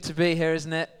To be here,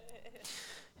 isn't it?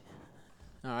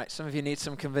 All right, some of you need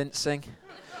some convincing.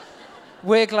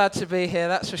 We're glad to be here,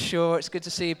 that's for sure. It's good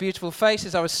to see your beautiful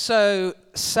faces. I was so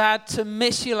sad to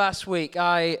miss you last week.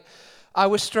 I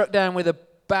was struck down with a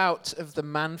bout of the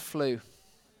man flu.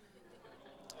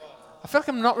 I feel like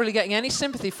I'm not really getting any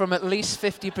sympathy from at least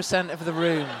 50% of the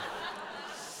room.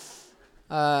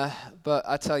 But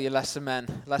I tell you, lesser men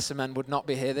would not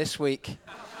be here this week.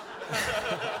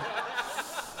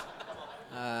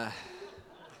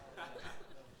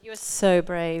 You were so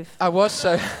brave. I was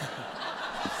so.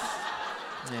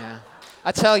 Yeah.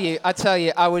 I tell you,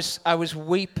 I was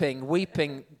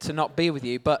weeping to not be with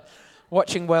you, but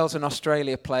watching Wales and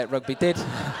Australia play at rugby did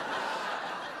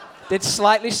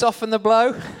slightly soften the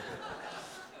blow.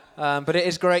 But it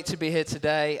is great to be here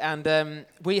today, and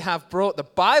we have brought the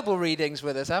Bible readings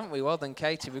with us, haven't we? Well done,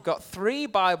 Katie. We've got 3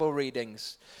 Bible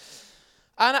readings.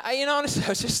 And, honestly, I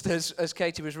was just, as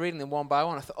Katie was reading them one by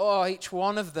one, I thought, each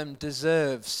one of them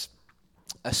deserves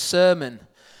a sermon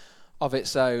of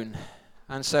its own.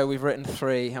 And so we've written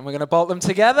 3, and we're going to bolt them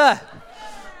together.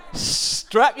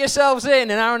 Strap yourselves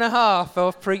in an hour and a half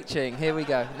of preaching. Here we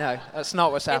go. No, that's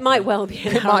not what's happening. It might well be.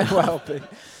 It might well be.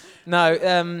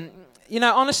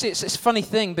 No, honestly, it's a funny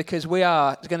thing because we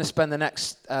are going to spend the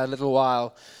next little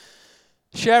while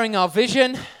sharing our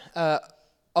vision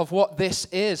of what this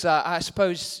is. I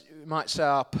suppose you might say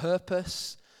our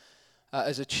purpose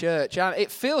as a church. And it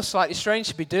feels slightly strange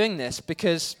to be doing this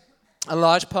because a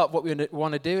large part of what we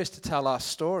want to do is to tell our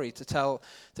story, to tell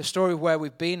the story of where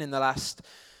we've been in the last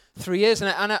 3 years.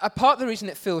 And a part of the reason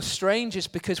it feels strange is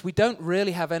because we don't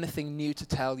really have anything new to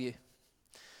tell you.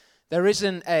 There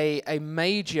isn't a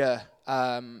major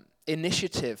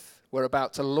initiative we're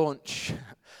about to launch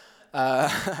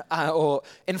or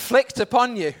inflict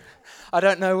upon you. I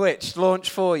don't know which, launch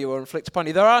for you or inflict upon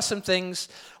you. There are some things,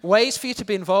 ways for you to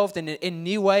be involved in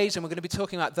new ways, and we're going to be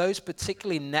talking about those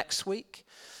particularly next week.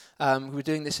 We're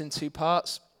doing this in 2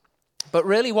 parts. But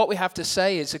really what we have to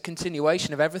say is a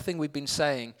continuation of everything we've been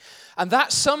saying. And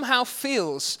that somehow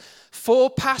feels, for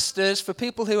pastors, for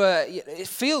people who are, it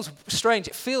feels strange,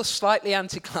 it feels slightly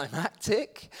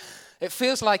anticlimactic. It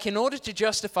feels like in order to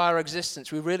justify our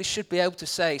existence, we really should be able to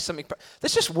say something.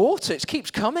 There's just water, it keeps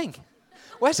coming.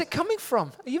 Where's it coming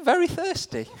from? Are you very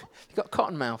thirsty? You've got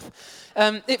cotton mouth.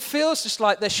 It feels just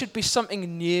like there should be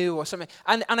something new or something.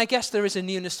 And I guess there is a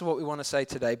newness to what we want to say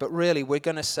today. But really, we're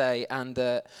going to say and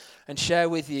share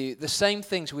with you the same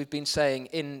things we've been saying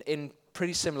in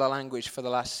pretty similar language for the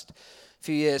last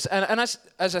few years. And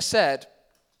as I said,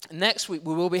 next week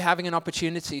we will be having an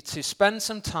opportunity to spend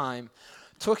some time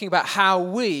talking about how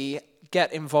we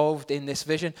get involved in this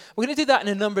vision. We're going to do that in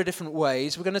a number of different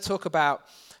ways. We're going to talk about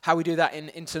how we do that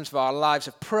in terms of our lives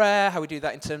of prayer, how we do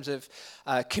that in terms of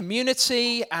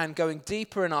community and going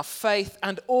deeper in our faith,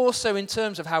 and also in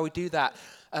terms of how we do that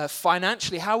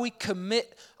financially, how we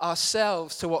commit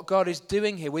ourselves to what God is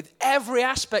doing here with every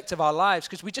aspect of our lives,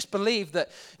 because we just believe that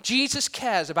Jesus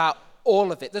cares about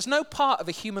all of it. There's no part of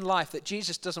a human life that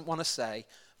Jesus doesn't want to say,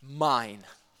 mine.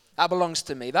 That belongs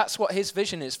to me. That's what his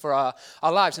vision is for our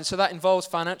lives. And so that involves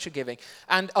financial giving.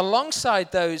 And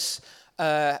alongside those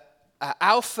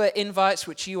alpha invites,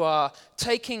 which you are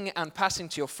taking and passing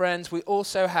to your friends, we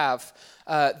also have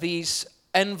these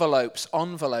envelopes.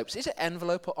 Is it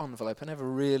envelope or envelope? I never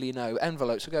really know.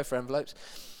 Envelopes. We'll go for envelopes.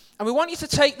 And we want you to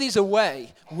take these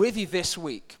away with you this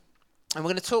week. And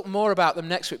we're going to talk more about them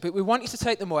next week. But we want you to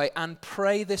take them away and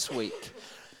pray this week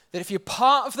that if you're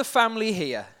part of the family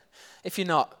here, if you're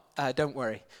not, don't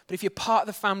worry. But if you're part of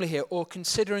the family here or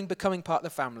considering becoming part of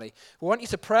the family, we want you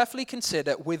to prayerfully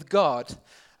consider with God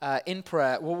in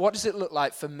prayer, well, what does it look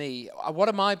like for me? What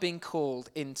am I being called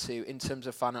into in terms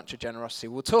of financial generosity?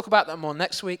 We'll talk about that more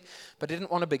next week, but I didn't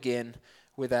want to begin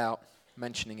without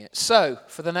mentioning it. So,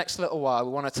 for the next little while,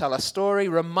 we want to tell a story,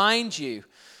 remind you,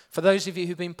 for those of you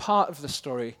who've been part of the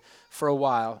story for a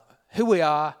while, who we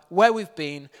are, where we've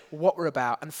been, what we're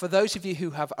about. And for those of you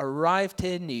who have arrived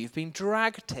here new, you've been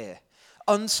dragged here,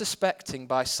 unsuspecting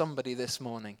by somebody this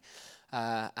morning.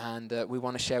 And we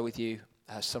want to share with you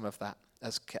some of that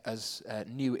as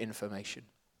new information.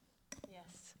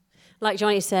 Yes. Like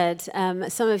Johnny said,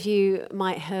 some of you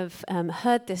might have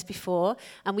heard this before,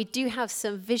 and we do have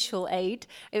some visual aid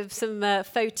of some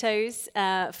photos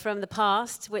from the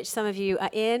past, which some of you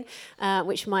are in,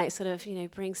 which might sort of,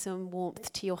 bring some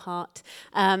warmth to your heart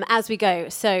as we go.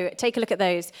 So take a look at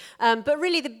those. But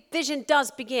really, the vision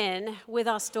does begin with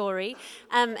our story.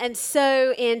 And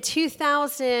so in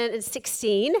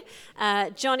 2016,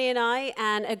 Johnny and I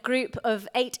and a group of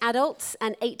 8 adults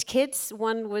and 8 kids,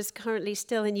 one was currently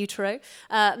still in utero,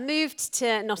 moved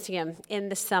to Nottingham in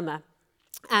the summer.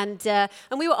 And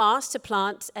we were asked to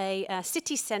plant a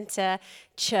city centre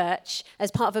church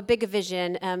as part of a bigger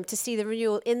vision to see the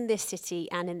renewal in this city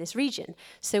and in this region.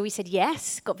 So we said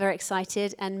yes, got very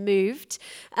excited and moved.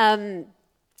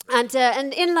 And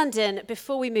in London,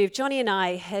 before we moved, Johnny and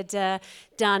I had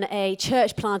done a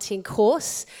church planting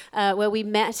course where we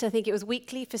met, I think it was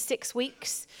weekly for 6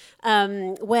 weeks,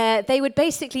 where they would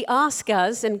basically ask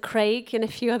us, and Craig and a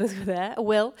few others were there,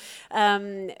 Will,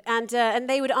 and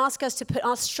they would ask us to put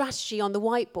our strategy on the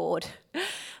whiteboard.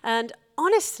 And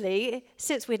honestly,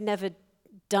 since we'd never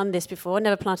done this before,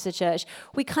 never planted a church,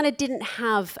 we kind of didn't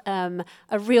have a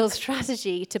real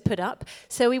strategy to put up.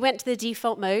 So we went to the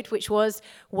default mode, which was,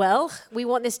 well, we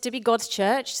want this to be God's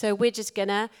church, so we're just going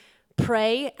to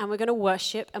pray and we're going to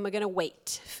worship and we're going to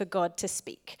wait for God to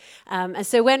speak. And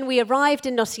so when we arrived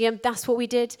in Nottingham, that's what we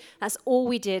did. That's all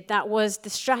we did. That was the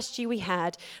strategy we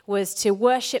had, was to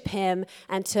worship him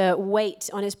and to wait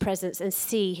on his presence and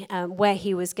see where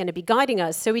he was going to be guiding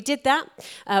us. So we did that.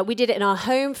 We did it in our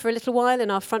home for a little while,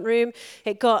 in our front room.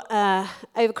 It got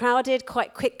overcrowded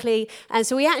quite quickly. And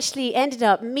so we actually ended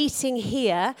up meeting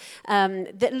here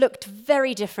that looked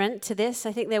very different to this.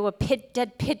 I think there were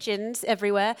dead pigeons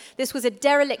everywhere. This was a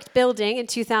derelict building in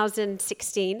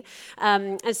 2016.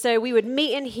 And so we would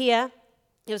meet in here.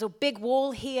 There was a big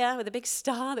wall here with a big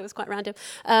star that was quite random.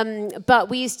 But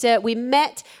we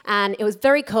met, and it was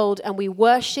very cold, and we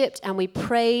worshipped, and we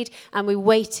prayed, and we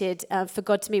waited for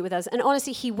God to meet with us. And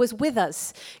honestly, he was with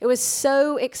us. It was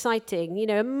so exciting. You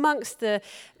know, amongst the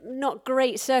not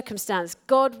great circumstance,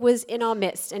 God was in our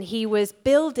midst, and he was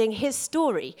building his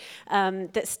story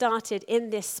that started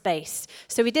in this space.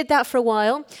 So we did that for a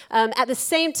while. At the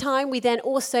same time, we then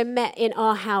also met in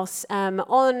our house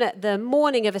on the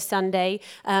morning of a Sunday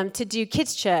to do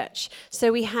kids' church.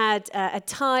 So we had a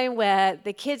time where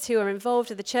the kids who were involved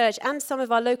with the church and some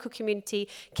of our local community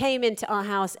came into our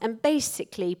house and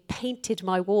basically painted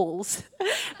my walls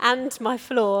and my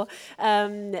floor.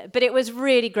 But it was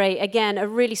really great. Again, a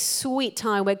really sweet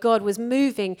time where God was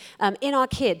moving in our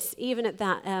kids, even at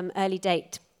that early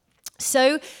date.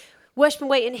 So worship and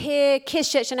wait in here, kids'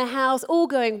 church in a house, all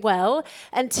going well,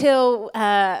 until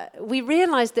we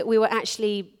realized that we were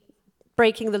actually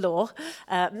breaking the law,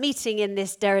 meeting in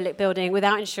this derelict building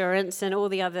without insurance and all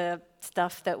the other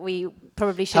stuff that we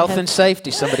probably should have. Health and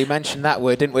safety, somebody mentioned that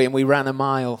word, didn't we? And we ran a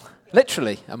mile,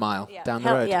 literally a mile down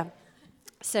the road. Yeah.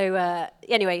 So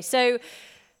anyway,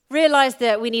 realized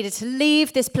that we needed to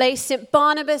leave this place. St.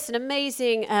 Barnabas, an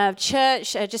amazing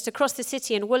church just across the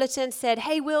city in Woollerton, said,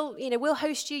 hey, we'll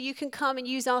host you. You can come and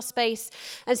use our space.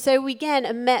 And so we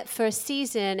again met for a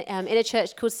season in a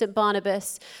church called St.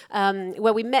 Barnabas,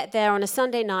 where we met there on a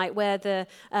Sunday night, where the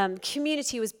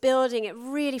community was building. It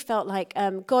really felt like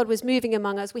God was moving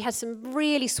among us. We had some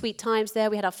really sweet times there.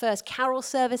 We had our first carol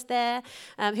service there.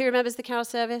 Who remembers the carol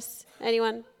service?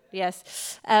 Anyone?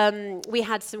 Yes. We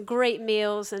had some great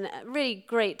meals and really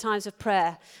great times of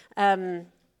prayer. And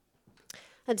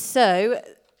so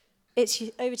it's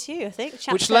over to you, I think.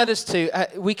 Which led us to,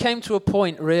 we came to a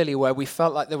point really where we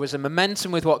felt like there was a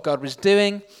momentum with what God was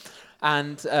doing,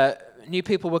 and new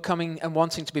people were coming and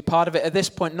wanting to be part of it. At this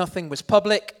point, nothing was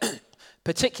public,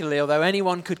 particularly, although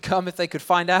anyone could come if they could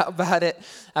find out about it,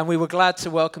 and we were glad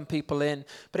to welcome people in.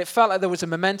 But it felt like there was a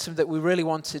momentum that we really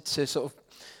wanted to sort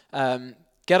of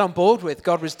get on board with.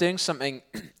 God was doing something,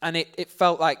 and it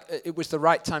felt like it was the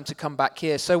right time to come back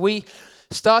here. So we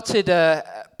started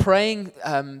praying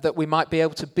that we might be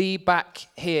able to be back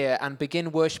here and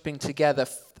begin worshiping together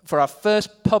for our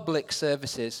first public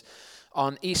services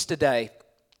on Easter Day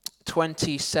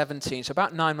 2017, so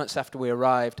about 9 months after we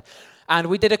arrived. And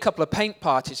we did a couple of paint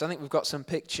parties. I think we've got some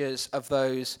pictures of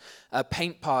those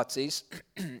paint parties.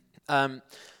 And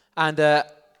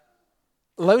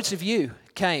loads of you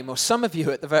came, or some of you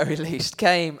at the very least,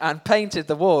 came and painted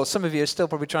the walls. Some of you are still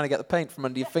probably trying to get the paint from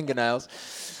under your fingernails.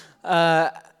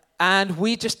 And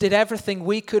we just did everything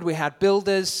we could. We had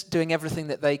builders doing everything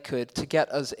that they could to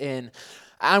get us in.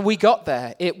 And we got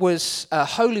there. It was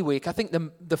Holy Week. I think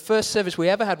the first service we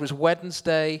ever had was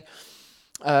Thursday,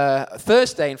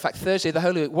 the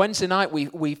Holy Week. Wednesday night,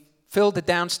 we filled the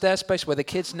downstairs space where the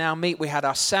kids now meet. We had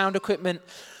our sound equipment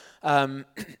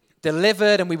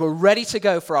delivered, and we were ready to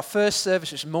go for our first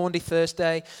service, which was Maundy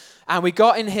Thursday. And we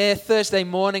got in here Thursday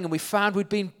morning, and we found we'd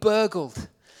been burgled.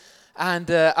 And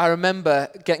I remember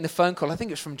getting the phone call. I think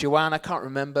it was from Joanne. I can't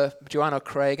remember, Joanne or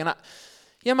Craig. And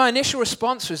my initial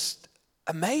response was,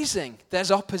 amazing.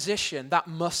 There's opposition. That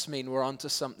must mean we're onto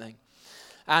something.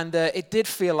 And it did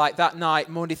feel like that night,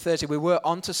 Maundy Thursday, we were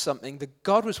onto something. That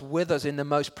God was with us in the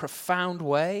most profound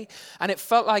way. And it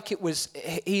felt like he was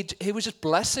just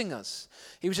blessing us.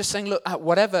 He was just saying, look,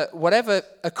 whatever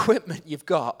equipment you've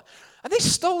got. And they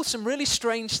stole some really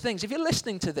strange things. If you're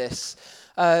listening to this,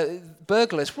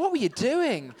 burglars, what were you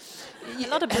doing? A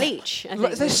lot of bleach, I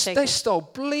think. They stole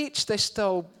bleach, they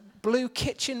stole blue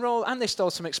kitchen roll, and they stole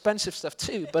some expensive stuff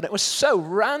too, but it was so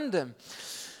random.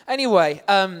 Anyway,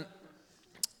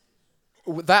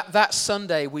 that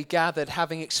Sunday we gathered,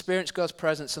 having experienced God's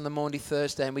presence on the Maundy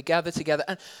Thursday, and we gathered together.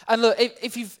 And look,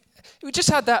 if we just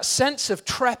had that sense of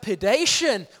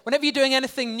trepidation whenever you're doing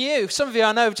anything new. Some of you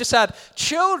I know have just had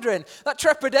children. That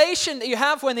trepidation that you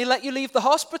have when they let you leave the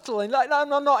hospital and like, no,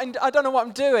 I'm not. I don't know what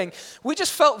I'm doing. We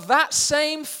just felt that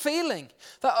same feeling.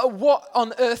 That what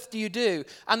on earth do you do?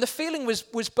 And the feeling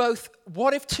was both,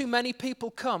 what if too many people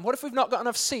come? What if we've not got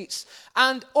enough seats?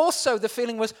 And also the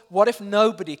feeling was, what if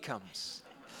nobody comes?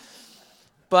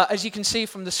 But as you can see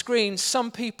from the screen, some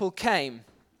people came.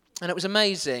 And it was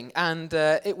amazing, and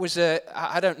it was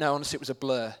I don't know, honestly, it was a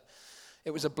blur. It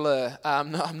was a blur.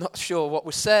 I'm not sure what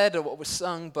was said or what was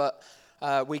sung, but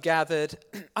we gathered.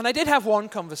 And I did have one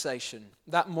conversation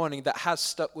that morning that has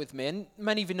stuck with me, and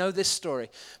many of you know this story.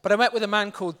 But I met with a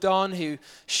man called Don who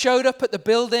showed up at the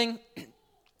building,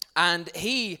 and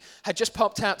he had just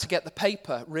popped out to get the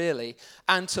paper, really,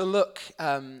 and to look,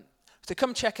 to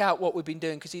come check out what we'd been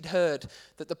doing, because he'd heard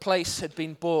that the place had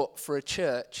been bought for a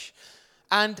church.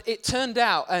 And it turned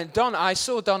out, and I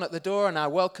saw Don at the door, and I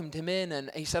welcomed him in,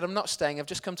 and he said, I'm not staying, I've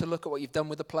just come to look at what you've done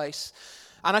with the place.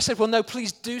 And I said, well, no,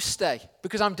 please do stay,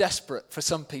 because I'm desperate for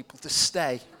some people to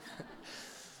stay.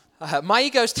 My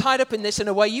ego's tied up in this in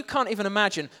a way you can't even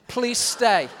imagine. Please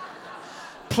stay.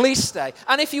 Please stay.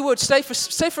 And if you would, stay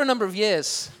for a number of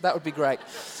years. That would be great.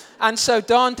 And so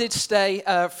Don did stay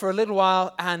for a little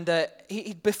while, and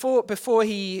before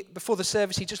the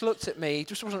service, he just looked at me. He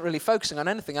just wasn't really focusing on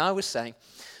anything I was saying.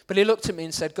 But he looked at me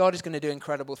and said, God is going to do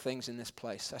incredible things in this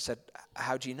place. I said,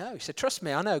 how do you know? He said, trust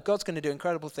me, I know. God's going to do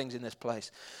incredible things in this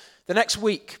place. The next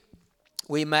week,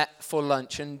 we met for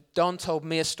lunch, and Don told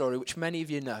me a story, which many of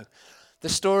you know. The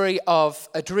story of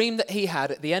a dream that he had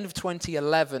at the end of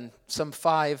 2011, some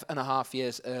 5.5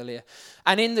 years earlier.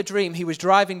 And in the dream, he was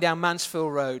driving down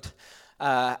Mansfield Road,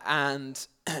 and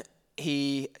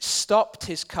he stopped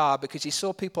his car because he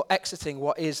saw people exiting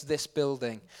what is this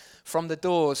building from the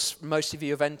doors most of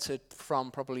you have entered from,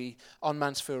 probably on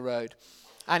Mansfield Road.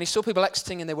 And he saw people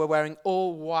exiting, and they were wearing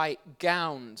all white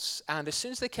gowns. And as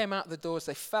soon as they came out of the doors,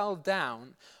 they fell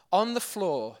down on the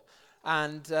floor.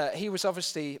 And he was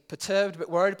obviously perturbed, a bit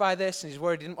worried by this, and he's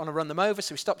worried he didn't want to run them over,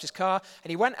 so he stopped his car, and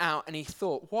he went out, and he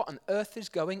thought, what on earth is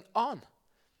going on?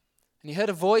 And he heard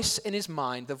a voice in his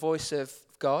mind, the voice of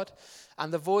God,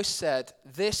 and the voice said,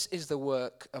 this is the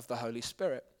work of the Holy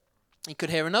Spirit. He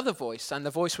could hear another voice, and the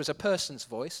voice was a person's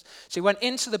voice. So he went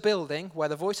into the building where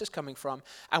the voice is coming from,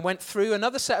 and went through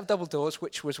another set of double doors,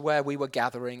 which was where we were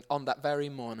gathering on that very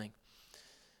morning.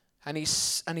 And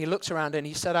he looked around and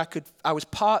he said, I was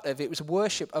part of it. It was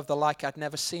worship of the like I'd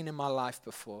never seen in my life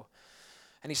before.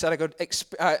 And he said,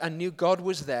 I knew God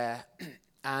was there.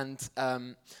 And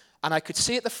I could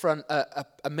see at the front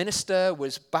a minister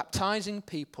was baptizing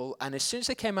people. And as soon as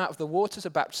they came out of the waters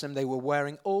of baptism, they were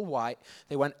wearing all white.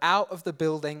 They went out of the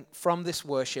building from this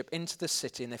worship into the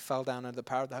city, and they fell down under the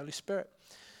power of the Holy Spirit.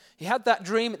 He had that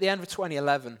dream at the end of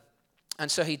 2011. And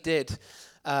so he did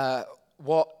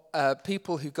what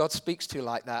people who God speaks to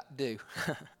like that do.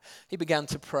 He began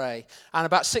to pray. And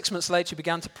about 6 months later, he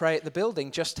began to pray at the building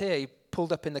just here. He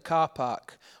pulled up in the car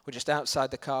park, or just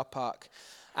outside the car park,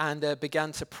 and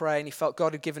began to pray. And he felt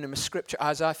God had given him a scripture,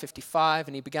 Isaiah 55,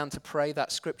 and he began to pray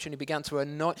that scripture, and he began to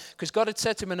anoint, because God had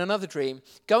said to him in another dream,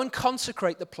 go and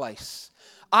consecrate the place.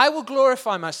 I will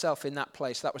glorify myself in that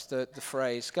place. That was the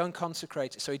phrase. Go and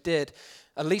consecrate it. So he did.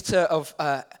 A liter of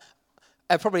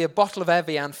probably a bottle of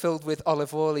Evian filled with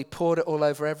olive oil. He poured it all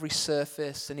over every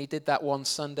surface, and he did that one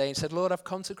Sunday and said, Lord, I've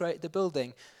consecrated the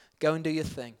building. Go and do your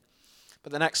thing.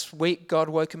 But the next week, God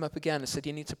woke him up again and said,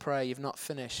 you need to pray. You've not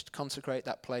finished. Consecrate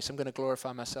that place. I'm going to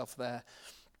glorify myself there.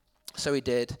 So he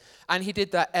did. And he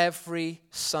did that every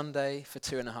Sunday for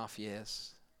 2.5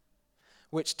 years,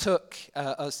 which took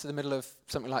us to the middle of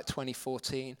something like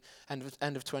 2014, end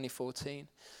of 2014.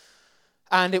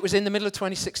 And it was in the middle of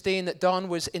 2016 that Don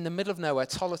was in the middle of nowhere,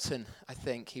 Tollerton, I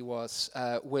think he was,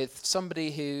 with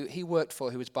somebody who he worked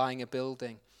for who was buying a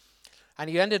building. And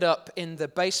he ended up in the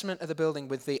basement of the building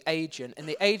with the agent. And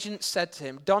the agent said to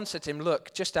him, Don said to him,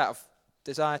 look, just out of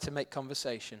desire to make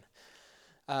conversation,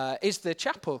 is the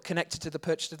chapel connected to the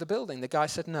purchase of the building? The guy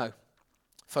said no.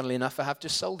 Funnily enough, I have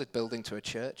just sold the building to a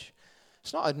church.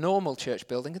 it's not a normal church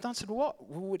building. And Don said,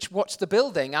 what's the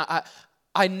building?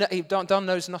 I know, Don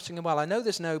knows Nottingham well. I know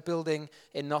there's no building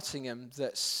in Nottingham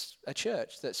that's a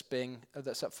church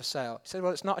that's up for sale. He said,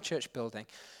 well, it's not a church building.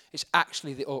 It's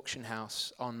actually the auction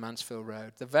house on Mansfield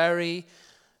Road. The very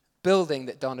building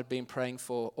that Don had been praying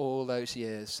for all those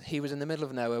years. He was in the middle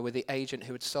of nowhere with the agent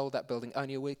who had sold that building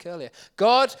only a week earlier.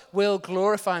 God will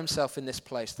glorify himself in this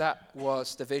place. That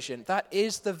was the vision. That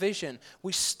is the vision.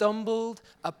 We stumbled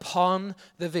upon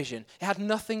the vision. It had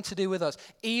nothing to do with us.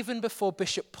 Even before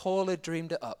Bishop Paul had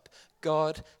dreamed it up,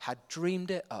 God had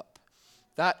dreamed it up.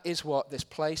 That is what this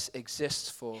place exists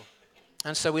for.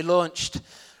 And so we launched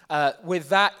with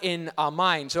that in our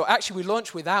minds, or actually we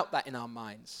launched without that in our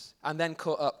minds, and then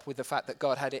caught up with the fact that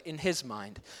God had it in his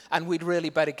mind, and we'd really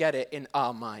better get it in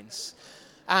our minds.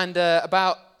 And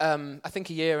about, I think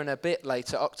a year and a bit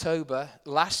later, October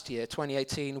last year,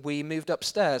 2018, we moved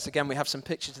upstairs. Again, we have some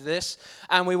pictures of this,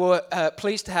 and we were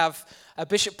pleased to have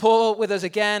Bishop Paul with us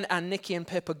again, and Nikki and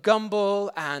Pippa Gumbel,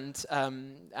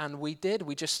 and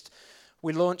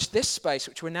we launched this space,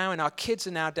 which we're now in. Our kids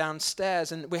are now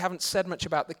downstairs, and we haven't said much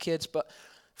about the kids, but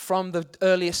from the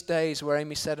earliest days where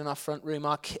Amy said in our front room,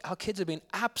 our kids have been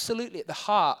absolutely at the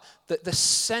heart, the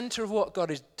center of what God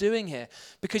is doing here,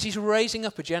 because he's raising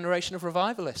up a generation of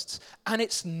revivalists. And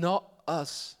it's not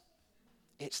us.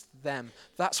 It's them.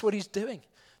 That's what he's doing.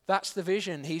 That's the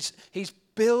vision. He's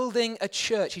building a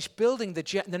church. He's building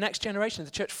the next generation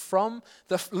of the church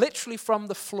literally from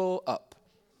the floor up.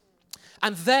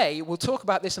 And we'll talk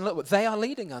about this in a little bit, they are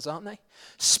leading us, aren't they?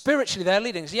 Spiritually, they're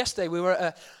leading us. Yesterday, we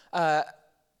were at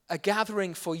a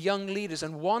gathering for young leaders,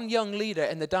 and one young leader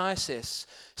in the diocese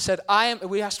said,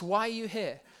 we asked, why are you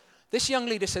here? This young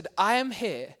leader said, I am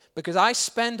here because I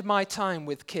spend my time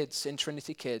with kids in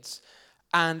Trinity Kids,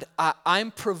 and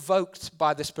I'm provoked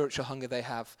by the spiritual hunger they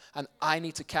have, and I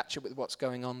need to catch up with what's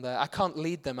going on there. I can't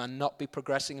lead them and not be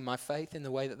progressing in my faith in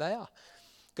the way that they are.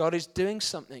 God is doing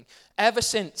something. Ever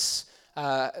since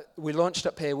we launched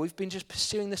up here, we've been just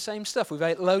pursuing the same stuff. We've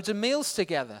ate loads of meals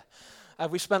together.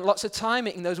 We've spent lots of time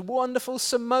eating those wonderful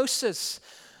samosas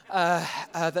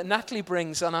that Natalie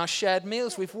brings on our shared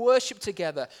meals. We've worshipped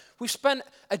together. We've spent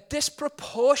a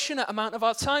disproportionate amount of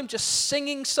our time just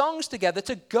singing songs together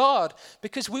to God,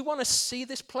 because we want to see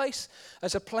this place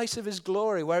as a place of his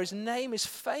glory, where his name is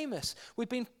famous. We've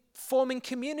been forming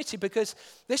community because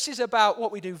this is about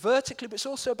what we do vertically, but it's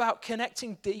also about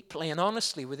connecting deeply and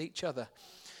honestly with each other.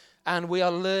 And we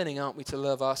are learning, aren't we, to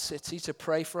love our city, to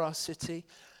pray for our city.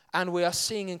 And we are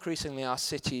seeing increasingly our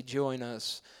city join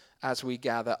us as we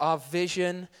gather. Our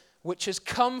vision, which has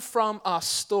come from our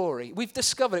story. We've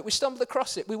discovered it. We stumbled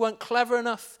across it. We weren't clever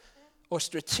enough or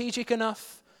strategic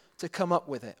enough to come up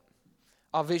with it.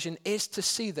 Our vision is to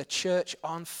see the church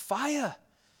on fire.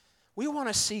 We want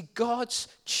to see God's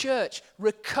church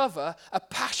recover a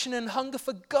passion and hunger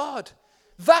for God.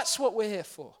 That's what we're here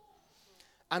for.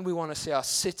 And we want to see our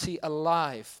city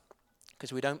alive,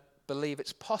 because we don't believe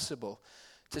it's possible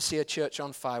to see a church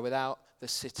on fire without the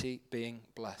city being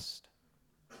blessed.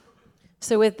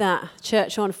 So with that,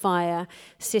 church on fire,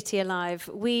 city alive,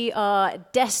 we are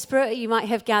desperate, you might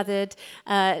have gathered,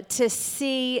 to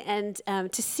see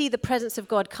the presence of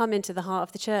God come into the heart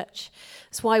of the church.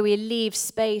 That's why we leave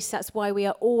space. That's why we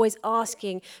are always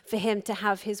asking for him to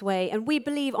have his way. And we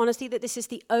believe, honestly, that this is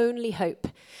the only hope.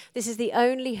 This is the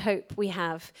only hope we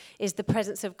have, is the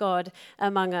presence of God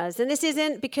among us. And this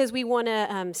isn't because we want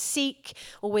to seek,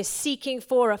 or we're seeking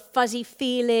for a fuzzy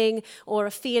feeling or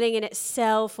a feeling in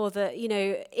itself, or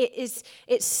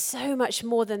it's so much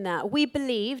more than that. We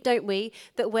believe, don't we,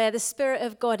 that where the Spirit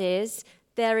of God is,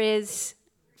 there is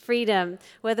freedom.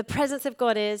 Where the presence of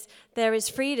God is, there is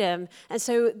freedom. And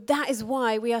so that is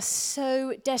why we are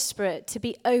so desperate to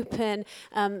be open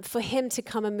for him to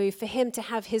come and move, for him to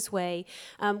have his way.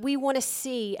 We want to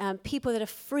see people that are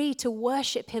free to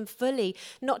worship him fully,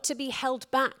 not to be held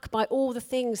back by all the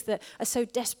things that are so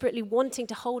desperately wanting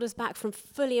to hold us back from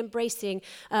fully embracing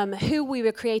who we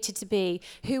were created to be,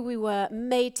 who we were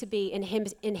made to be in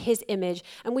his image.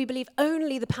 And we believe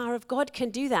only the power of God can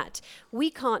do that.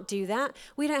 We can't do that.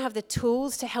 We don't have the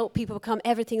tools to help people become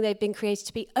everything they've been created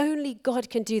to be. Only God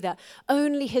can do that.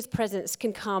 Only his presence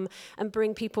can come and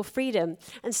bring people freedom.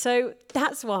 And so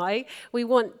that's why we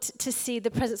want to see the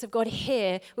presence of God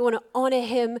here. We want to honor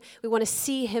him. We want to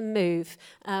see him move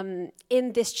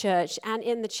in this church and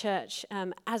in the church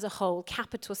as a whole,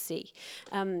 capital C.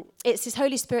 It's his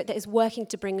Holy Spirit that is working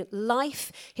to bring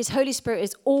life. His Holy Spirit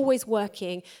is always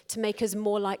working to make us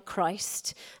more like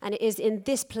Christ. And it is in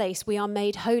this place we are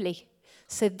made holy.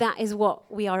 So that is what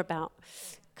we are about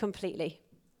completely.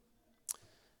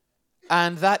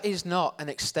 And that is not an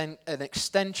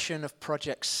extension of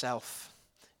Project Self.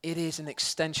 It is an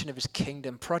extension of his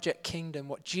kingdom. Project Kingdom,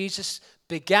 what Jesus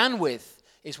began with,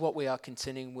 is what we are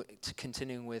continuing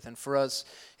with. And for us,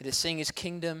 it is seeing his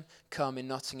kingdom come in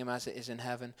Nottingham as it is in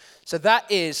heaven. So that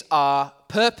is our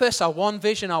purpose, our one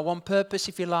vision, our one purpose,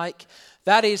 if you like.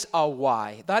 That is our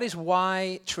why. That is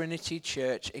why Trinity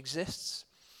Church exists.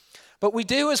 But we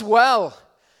do as well.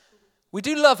 We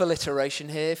do love alliteration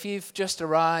here. If you've just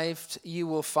arrived, you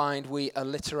will find we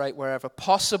alliterate wherever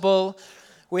possible.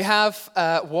 We have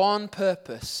one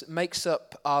purpose, makes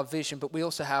up our vision, but we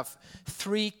also have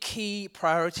 3 key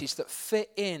priorities that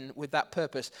fit in with that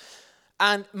purpose.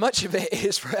 And much of it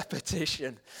is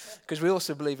repetition, because we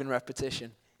also believe in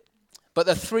repetition. But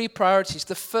the 3 priorities,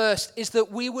 the first is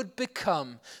that we would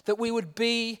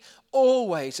be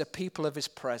always a people of his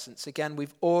presence. Again,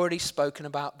 we've already spoken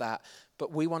about that,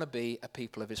 but we want to be a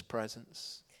people of his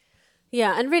presence.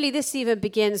 Yeah, and really this even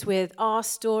begins with our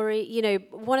story. You know,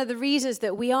 one of the reasons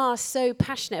that we are so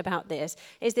passionate about this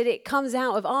is that it comes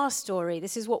out of our story.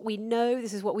 This is what we know,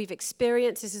 this is what we've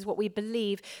experienced, this is what we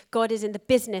believe God is in the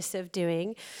business of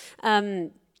doing.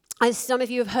 Some of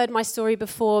you have heard my story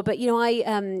before, but, you know,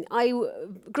 I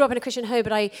grew up in a Christian home,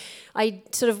 but I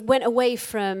sort of went away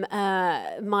from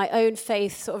my own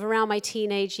faith sort of around my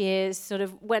teenage years, sort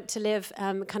of went to live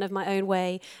kind of my own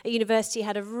way. At university,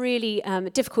 had a really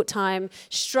difficult time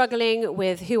struggling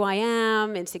with who I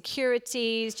am,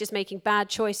 insecurities, just making bad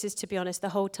choices, to be honest, the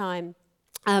whole time.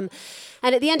 And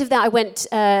at the end of that, I went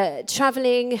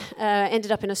traveling,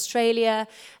 ended up in Australia,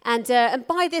 and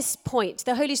by this point,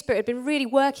 the Holy Spirit had been really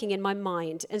working in my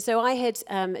mind. And so I had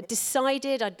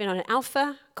decided, I'd been on an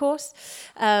Alpha course,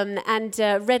 and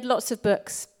read lots of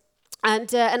books.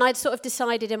 And I'd sort of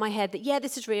decided in my head that, yeah,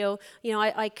 this is real. You know,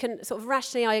 I can sort of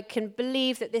rationally, I can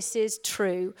believe that this is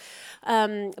true.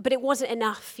 But it wasn't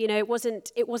enough. You know, it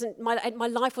wasn't. My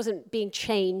life wasn't being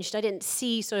changed. I didn't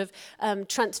see sort of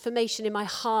transformation in my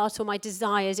heart or my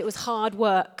desires. It was hard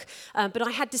work. But I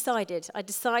had decided. I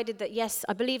decided that yes,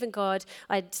 I believe in God.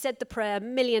 I'd said the prayer a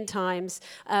million times.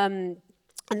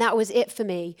 And that was it for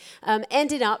me.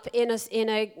 Ended up in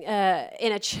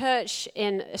a church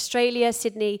in Australia,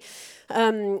 Sydney,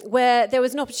 where there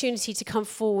was an opportunity to come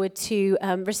forward to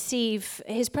receive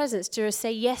his presence, to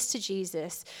say yes to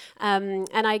Jesus. And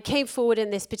I came forward in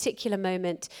this particular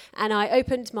moment, and I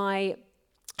opened my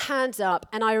hands up,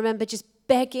 and I remember just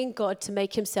begging God to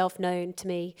make himself known to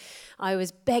me. I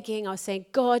was begging, I was saying,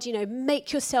 God, you know,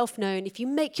 make yourself known. If you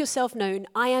make yourself known,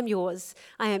 I am yours.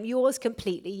 I am yours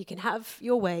completely. You can have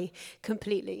your way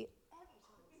completely.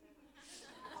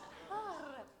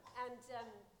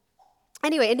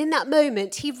 Anyway, and in that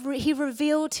moment, he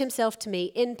revealed himself to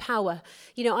me in power.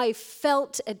 You know, I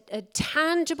felt a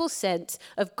tangible sense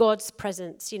of God's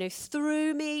presence, you know,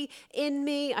 through me, in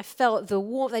me. I felt the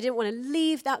warmth. I didn't want to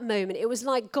leave that moment. It was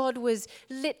like God was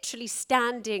literally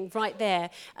standing right there,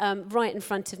 right in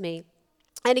front of me.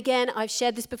 And again, I've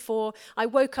shared this before. I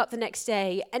woke up the next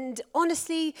day, and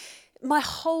honestly, my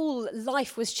whole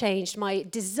life was changed. My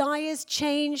desires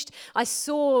changed. I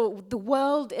saw the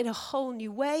world in a whole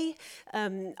new way.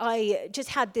 I just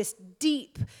had this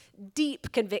deep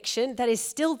conviction that is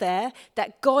still there,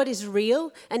 that God is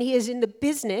real and he is in the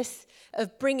business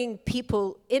of bringing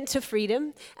people into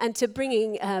freedom and to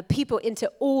bringing people into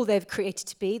all they've created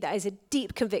to be. That is a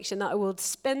deep conviction that I will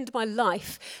spend my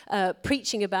life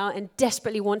preaching about and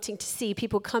desperately wanting to see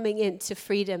people coming into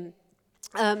freedom.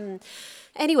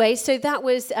 Anyway, so that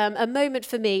was a moment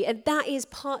for me, and that is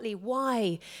partly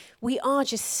why we are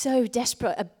just so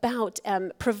desperate about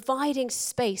providing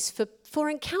space for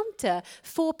encounter,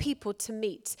 for people to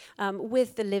meet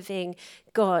with the living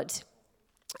God.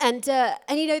 And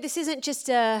you know, this isn't just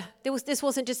this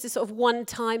wasn't just a sort of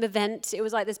one-time event. It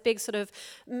was like this big sort of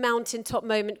mountaintop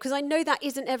moment, because I know that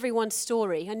isn't everyone's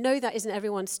story.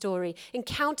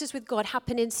 Encounters with God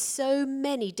happen in so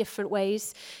many different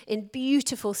ways, in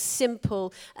beautiful,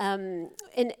 simple, in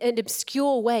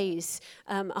obscure ways.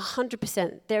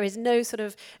 100%.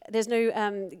 There's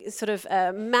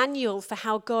no manual for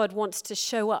how God wants to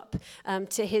show up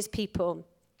to his people.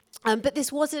 But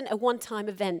this wasn't a one-time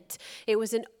event. It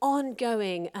was an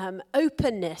ongoing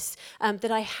openness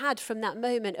that I had from that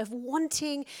moment of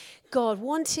wanting God,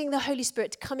 wanting the Holy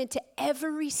Spirit to come into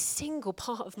every single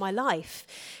part of my life.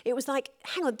 It was like,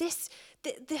 hang on,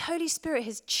 the Holy Spirit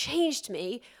has changed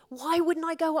me. Why wouldn't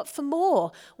I go up for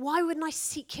more? Why wouldn't I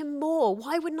seek him more?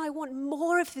 Why wouldn't I want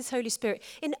more of this Holy Spirit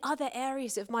in other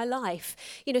areas of my life?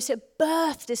 You know, so it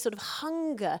birthed this sort of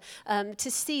hunger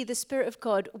to see the Spirit of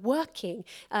God working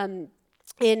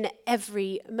in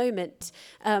every moment.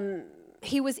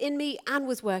 he was in me and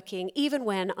was working even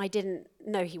when I didn't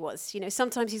know he was.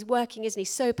 Sometimes he's working, isn't he,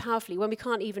 so powerfully when we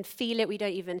can't even feel it, we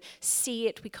don't even see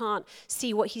it, we can't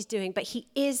see what he's doing, but he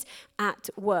is at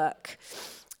work.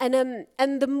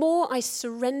 And the more I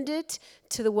surrendered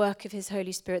to the work of his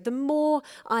Holy Spirit, the more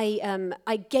I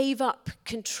gave up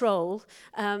control,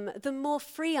 the more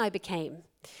free I became.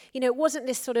 It wasn't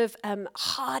this sort of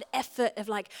hard effort of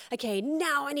like, okay,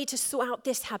 now I need to sort out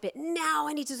this habit. Now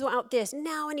I need to sort out this.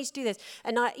 Now I need to do this.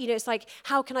 And it's like,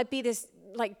 how can I be this,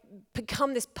 like,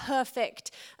 become this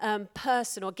perfect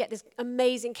person or get this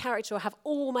amazing character or have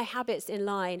all my habits in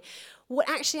line? What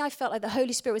actually I felt like the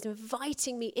Holy Spirit was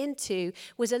inviting me into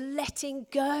was a letting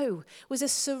go, was a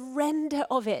surrender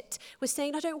of it, was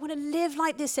saying, I don't want to live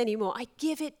like this anymore. I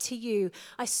give it to you.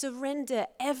 I surrender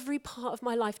every part of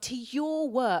my life to your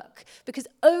work because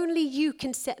only you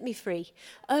can set me free.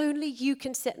 Only you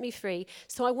can set me free.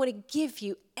 So I want to give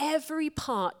you every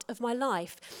part of my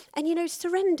life. And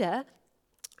surrender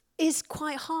is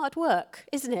quite hard work,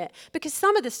 isn't it? Because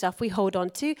some of the stuff we hold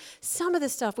on to, some of the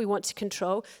stuff we want to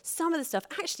control, some of the stuff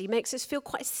actually makes us feel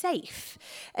quite safe.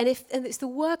 And it's the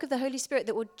work of the Holy Spirit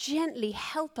that will gently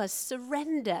help us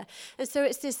surrender. And so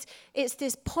it's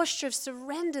this posture of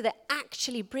surrender that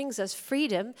actually brings us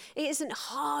freedom. It isn't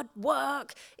hard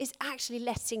work, it's actually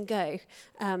letting go,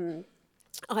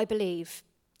 I believe.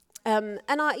 And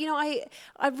I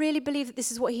really believe that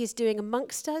this is what he is doing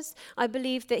amongst us. I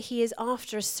believe that he is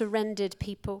after a surrendered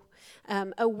people,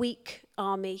 a weak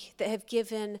army that have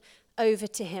given over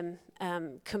to him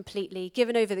completely,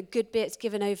 given over the good bits,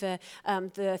 given over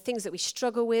the things that we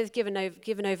struggle with, given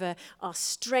over our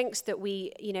strengths that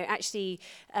we actually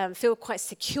feel quite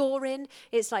secure in.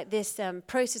 It's like this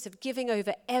process of giving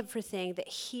over everything that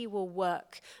he will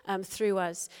work through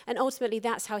us. And ultimately,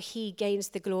 that's how he gains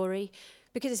the glory.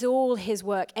 Because it's all his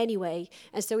work anyway.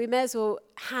 And so we may as well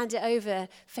hand it over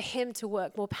for him to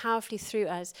work more powerfully through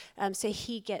us so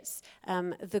he gets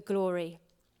the glory.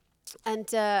 And,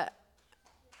 sorry,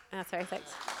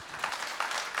 thanks.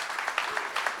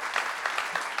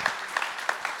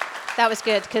 That was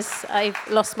good because I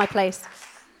lost my place.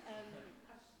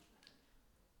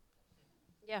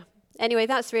 Yeah. Anyway,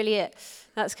 that's really it.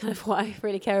 That's kind of what I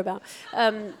really care about.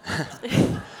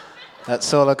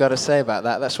 That's all I've got to say about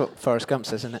that. That's what Forrest Gump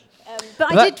says, isn't it?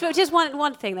 But I did just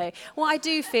one thing though. What I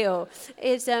do feel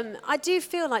is I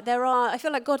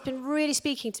feel like God's been really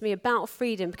speaking to me about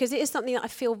freedom because it is something that I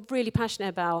feel really passionate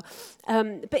about.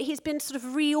 But he's been sort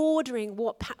of reordering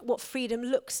what freedom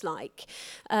looks like.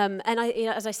 And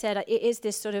as I said, it is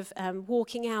this sort of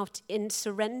walking out in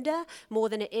surrender more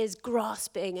than it is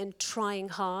grasping and trying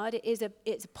hard. It's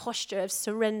a posture of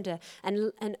surrender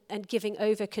and giving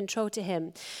over control to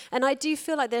him. And I do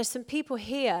feel like there's some people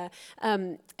here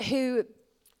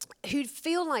who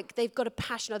feel like they've got a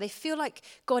passion or they feel like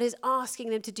God is asking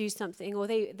them to do something or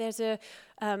there's a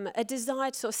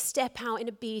desire to sort of step out in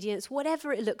obedience,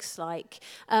 whatever it looks like,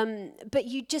 but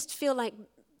you just feel like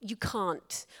you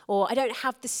can't, or I don't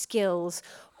have the skills,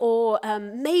 or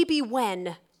maybe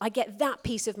when I get that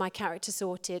piece of my character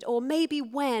sorted, or maybe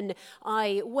when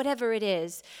whatever it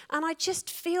is. And I just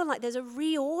feel like there's a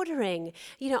reordering.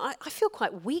 I feel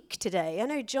quite weak today. I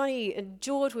know Johnny and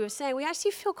George, we were saying, we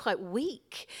actually feel quite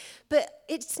weak. But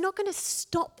it's not going to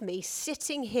stop me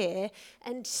sitting here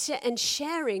and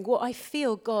sharing what I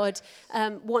feel God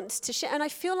wants to share. And I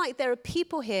feel like there are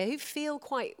people here who feel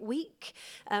quite weak,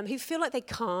 who feel like they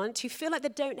can't, who feel like they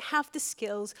don't have the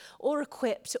skills or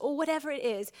equipped or whatever it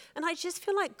is. And I just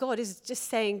feel like God is just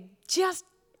saying, just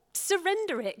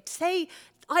surrender it. Say,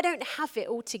 I don't have it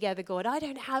all together, God. I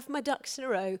don't have my ducks in a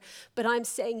row, but I'm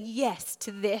saying yes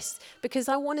to this because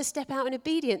I want to step out in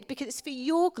obedience because it's for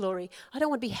your glory. I don't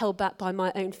want to be held back by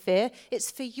my own fear.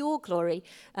 It's for your glory.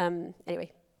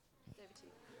 Anyway.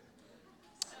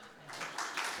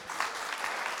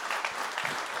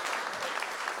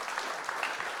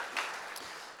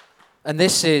 And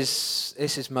this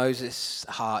is Moses'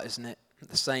 heart, isn't it?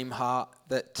 The same heart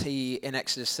that he in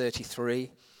Exodus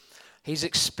 33. He's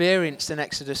experienced in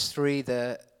Exodus 3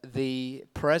 the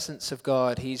presence of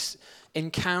God. He's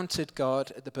encountered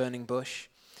God at the burning bush.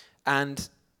 And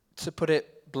to put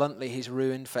it bluntly, he's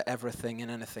ruined for everything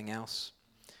and anything else.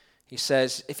 He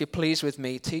says, if you're pleased with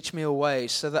me, teach me your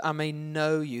ways so that I may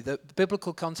know you. The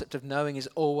biblical concept of knowing is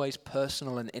always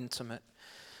personal and intimate.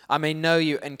 I may know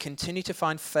you and continue to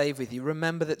find favor with you.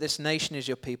 Remember that this nation is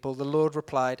your people. The Lord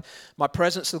replied, my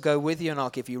presence will go with you and I'll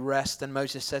give you rest. And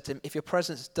Moses said to him, if your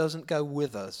presence doesn't go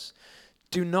with us,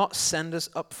 do not send us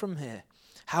up from here.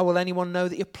 How will anyone know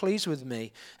that you're pleased with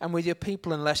me and with your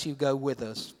people unless you go with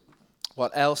us?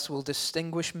 What else will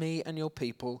distinguish me and your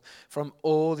people from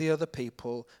all the other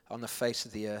people on the face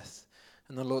of the earth?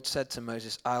 And the Lord said to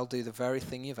Moses, I'll do the very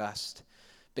thing you've asked,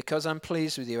 because I'm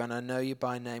pleased with you and I know you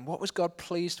by name. What was God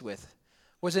pleased with?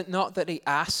 Was it not that he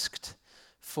asked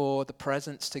for the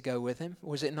presence to go with him?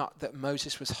 Was it not that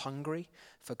Moses was hungry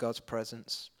for God's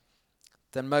presence?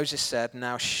 Then Moses said,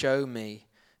 now show me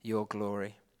your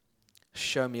glory.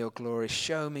 Show me your glory.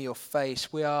 Show me your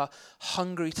face. We are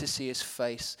hungry to see his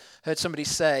face. Heard somebody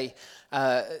say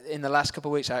in the last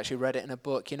couple of weeks, I actually read it in a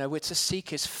book, we're to seek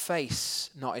his face,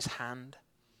 not his hand.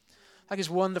 Like, it's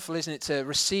wonderful, isn't it, to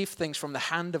receive things from the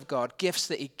hand of God, gifts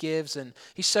that he gives, and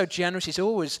he's so generous. He's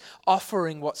always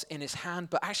offering what's in his hand,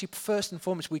 but actually, first and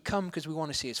foremost, we come because we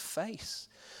want to see his face.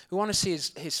 We want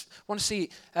to see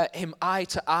him eye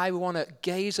to eye. We want to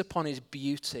gaze upon his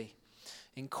beauty,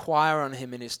 inquire on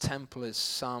him in his temple, as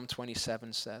Psalm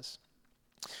 27 says.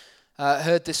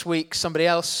 Heard this week somebody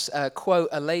else quote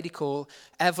a lady called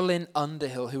Evelyn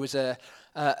Underhill, who was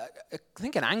I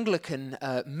think an Anglican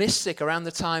mystic around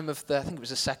the time of I think it was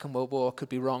the Second World War, could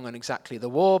be wrong on exactly the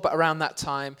war, but around that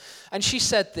time. And she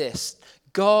said this,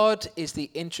 God is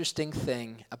the interesting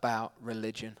thing about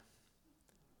religion.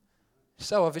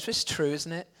 So obvious, it's true,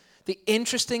 isn't it? The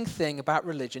interesting thing about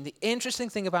religion, the interesting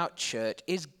thing about church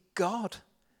is God.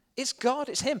 It's God,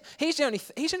 it's him. He's the only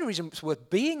reason it's worth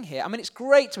being here. I mean, it's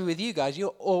great to be with you guys.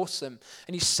 You're awesome.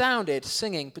 And you sounded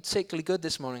singing particularly good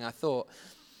this morning, I thought.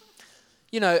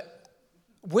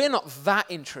 We're not that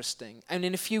interesting. And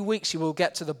in a few weeks, you will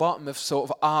get to the bottom of sort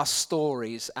of our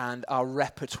stories and our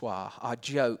repertoire, our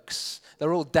jokes.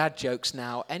 They're all dad jokes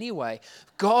now anyway.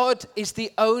 God is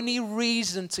the only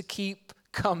reason to keep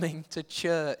coming to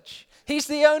church. He's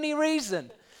the only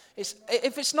reason.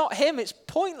 If it's not him, it's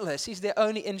pointless. He's the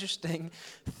only interesting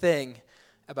thing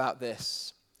about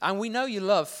this. And we know you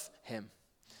love him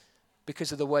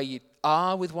because of the way you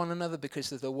are with one another,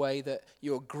 because of the way that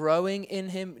you're growing in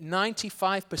him.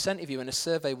 95% of you, in a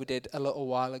survey we did a little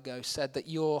while ago, said that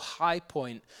your high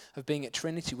point of being at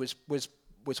Trinity was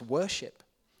worship.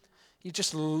 You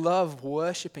just love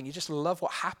worshiping. You just love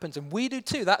what happens. And we do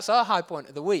too. That's our high point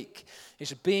of the week,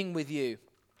 is being with you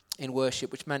in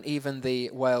worship, which meant even the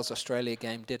Wales-Australia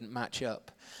game didn't match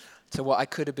up to what I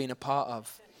could have been a part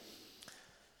of.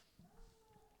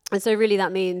 And so really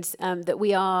that means that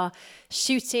we are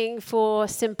shooting for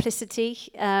simplicity.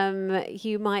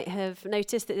 You might have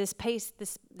noticed that this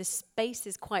space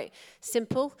is quite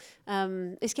simple.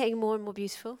 It's getting more and more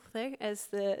beautiful, though, as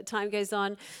the time goes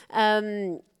on.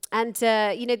 And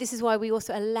this is why we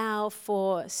also allow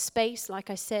for space. Like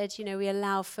I said, we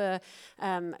allow for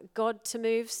God to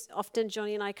move. Often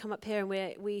Johnny and I come up here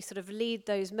and we sort of lead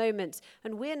those moments.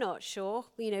 And we're not sure.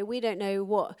 We don't know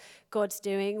what God's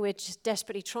doing. We're just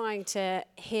desperately trying to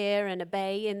hear and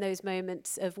obey in those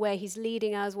moments of where he's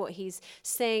leading us, what he's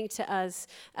saying to us.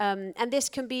 And this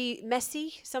can be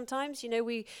messy sometimes.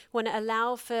 We want to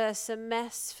allow for some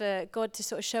mess, for God to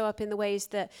sort of show up in the ways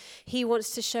that he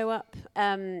wants to show up.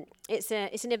 It's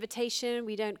an invitation.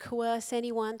 We don't coerce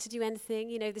anyone to do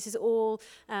anything. This is all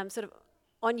sort of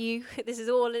on you. This is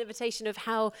all an invitation of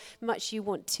how much you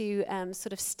want to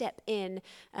sort of step in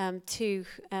to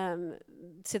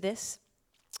this.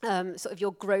 Sort of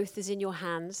your growth is in your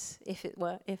hands, if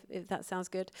that sounds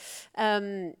good.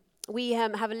 We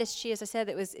have a liturgy, as I said,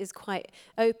 that is quite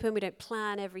open. We don't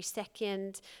plan every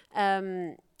second.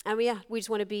 And we just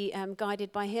want to be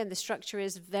guided by him. The structure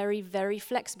is very, very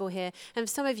flexible here. And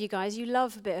for some of you guys, you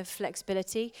love a bit of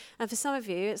flexibility. And for some of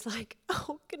you, it's like,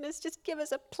 oh, goodness, just give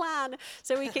us a plan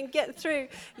so we can get through.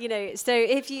 So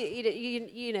if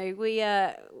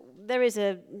there is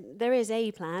a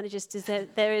plan. It just is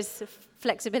that there is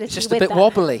flexibility. It's just a bit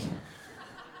wobbly.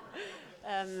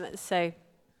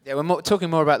 Yeah, we're talking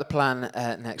more about the plan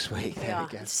next week. There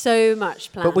we go. So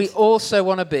much planned. But we also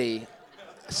want to be...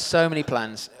 So many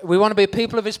plans. We want to be a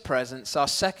people of his presence. Our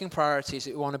second priority is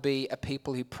that we want to be a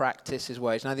people who practice his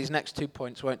ways. Now, these next 2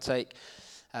 points won't take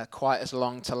quite as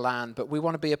long to land, but we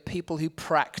want to be a people who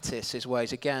practice his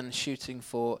ways. Again, shooting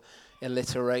for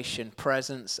alliteration,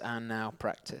 presence, and now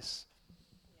practice.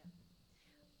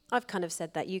 I've kind of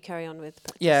said that. You carry on with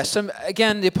practice. Yeah,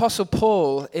 again, the Apostle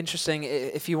Paul, interesting,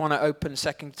 if you want to open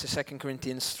to 2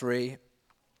 Corinthians 3, it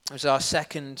was our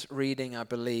second reading, I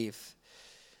believe.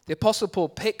 The Apostle Paul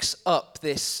picks up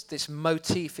this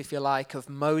motif, if you like, of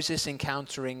Moses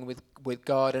encountering with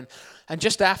God. And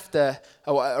just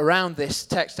around this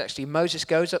text, actually, Moses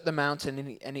goes up the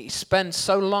mountain and he spends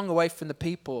so long away from the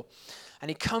people. And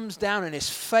he comes down and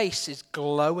his face is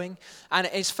glowing. And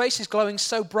his face is glowing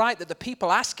so bright that the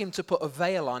people ask him to put a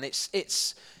veil on.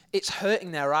 It's It's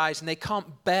hurting their eyes, and they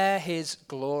can't bear his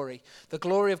glory. The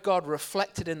glory of God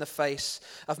reflected in the face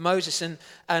of Moses.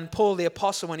 And Paul the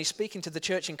apostle, when he's speaking to the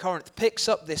church in Corinth, picks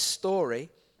up this story.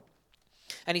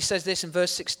 And he says this in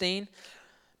verse 16.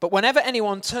 But whenever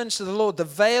anyone turns to the Lord, the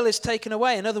veil is taken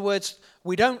away. In other words,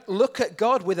 we don't look at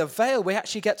God with a veil. We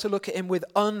actually get to look at him with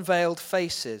unveiled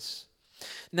faces.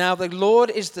 Now, the Lord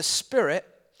is the Spirit,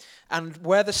 and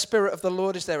where the Spirit of the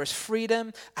Lord is, there is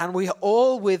freedom. And we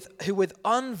all who with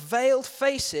unveiled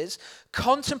faces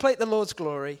contemplate the Lord's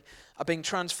glory are being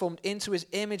transformed into his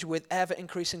image with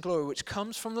ever-increasing glory, which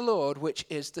comes from the Lord, which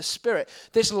is the Spirit.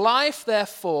 This life,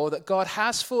 therefore, that God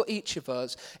has for each of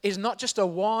us is not just a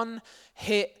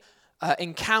one-hit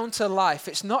encounter life.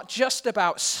 It's not just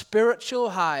about spiritual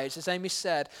highs, as Amy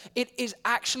said. It is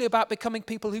actually about becoming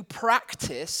people who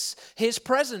practice his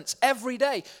presence every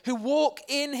day, who walk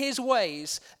in his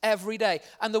ways every day.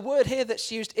 And the word here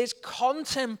that's used is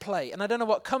contemplate. And I don't know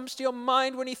what comes to your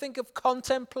mind when you think of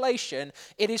contemplation.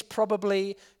 It is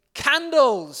probably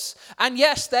candles. And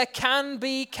yes, there can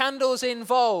be candles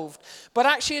involved. But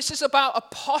actually, it's just about a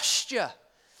posture.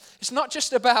 It's not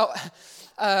just about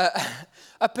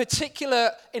a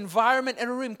particular environment in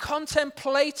a room.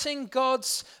 Contemplating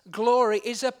God's glory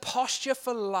is a posture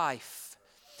for life.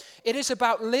 It is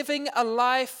about living a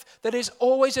life that is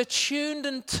always attuned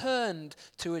and turned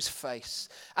to his face.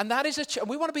 And that is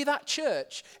we want to be that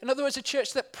church. In other words, a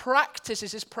church that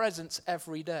practices his presence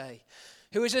every day,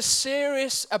 who is as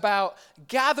serious about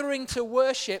gathering to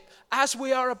worship as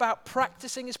we are about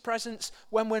practicing his presence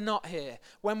when we're not here,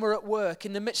 when we're at work,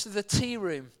 in the midst of the tea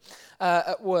room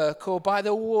at work, or by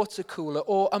the water cooler,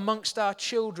 or amongst our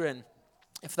children,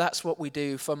 if that's what we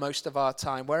do for most of our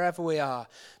time, wherever we are,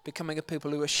 becoming a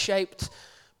people who are shaped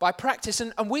by practice.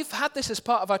 And we've had this as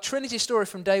part of our Trinity story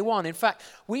from day one. In fact,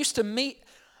 we used to meet,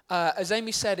 as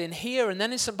Amy said, in here and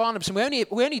then in St. Barnabas, and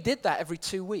we only did that every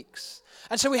 2 weeks.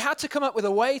 And so we had to come up with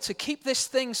a way to keep this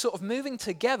thing sort of moving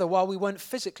together while we weren't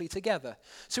physically together.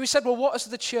 So we said, well, what has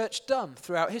the church done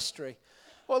throughout history?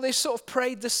 Well, they sort of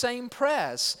prayed the same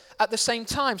prayers at the same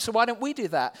time, so why don't we do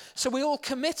that? So we all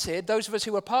committed, those of us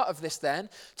who were part of this then,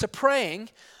 to praying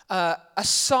a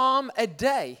psalm a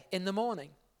day in the morning.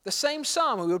 The same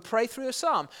psalm, we would pray through a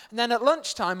psalm. And then at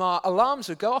lunchtime, our alarms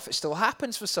would go off. It still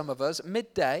happens for some of us at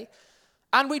midday.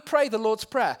 And we'd pray the Lord's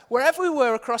Prayer. Wherever we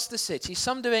were across the city,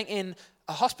 some doing in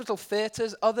hospital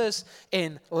theatres, others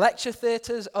in lecture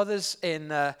theatres, others in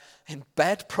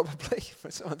bed probably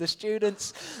for some of the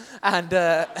students, and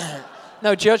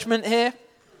no judgment here,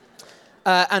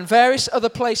 and various other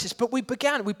places. But we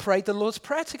prayed the Lord's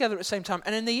Prayer together at the same time,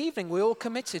 and in the evening we all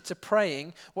committed to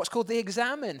praying what's called the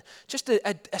Examen, just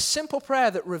a simple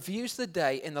prayer that reviews the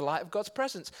day in the light of God's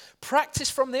presence. Practice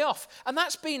from the off, and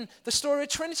that's been the story of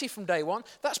Trinity from day one.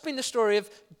 That's been the story of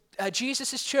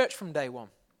Jesus' church from day one.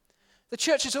 The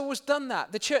church has always done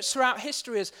that. The church throughout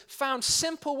history has found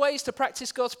simple ways to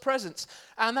practice God's presence.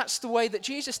 And that's the way that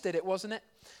Jesus did it, wasn't it?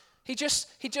 He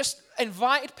just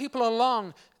invited people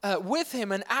along with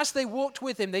him. And as they walked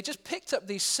with him, they just picked up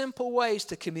these simple ways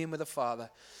to commune with the Father.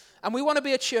 And we want to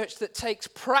be a church that takes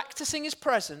practicing his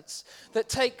presence, that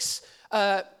takes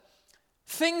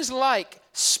things like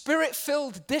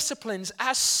spirit-filled disciplines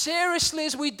as seriously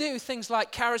as we do things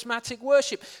like charismatic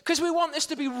worship, because we want this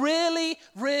to be really,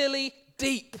 really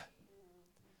deep.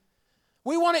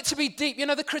 We want it to be deep. You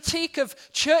know, the critique of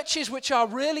churches which are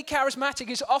really charismatic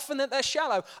is often that they're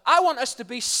shallow. I want us to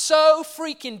be so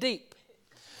freaking deep.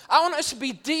 I want us to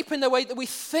be deep in the way that we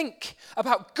think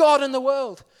about God and the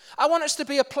world. I want us to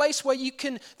be a place where you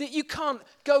can't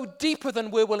go deeper than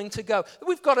we're willing to go.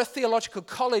 We've got a theological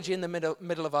college in the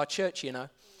middle of our church, you know.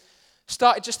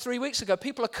 Started just 3 weeks ago.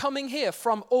 People are coming here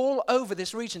from all over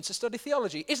this region to study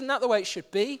theology. Isn't that the way it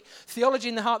should be? Theology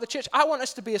in the heart of the church. I want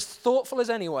us to be as thoughtful as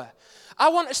anywhere. I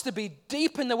want us to be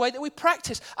deep in the way that we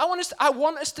practice. I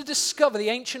want us to discover the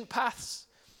ancient paths.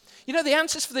 You know, the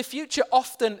answers for the future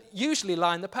usually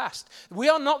lie in the past. We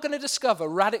are not going to discover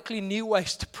radically new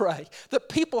ways to pray that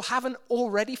people haven't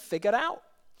already figured out.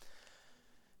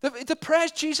 The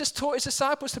prayers Jesus taught his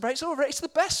disciples to pray, it's the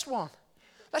best one.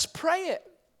 Let's pray it.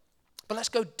 But let's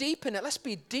go deep in it. Let's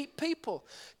be deep people.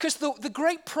 Because the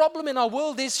great problem in our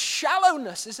world is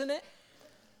shallowness, isn't it?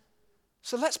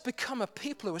 So let's become a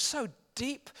people who are so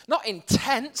deep, not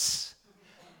intense,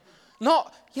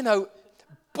 not,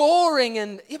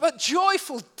 boring, but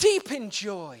joyful, deep in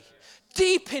joy,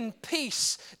 deep in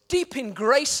peace, deep in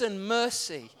grace and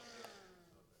mercy,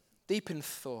 deep in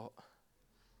thought.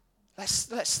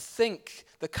 Let's think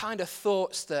the kind of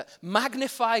thoughts that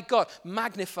magnify God.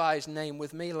 Magnify his name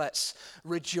with me. Let's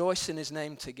rejoice in his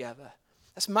name together.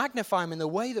 Let's magnify him in the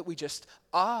way that we just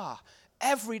are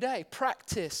every day.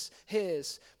 Practice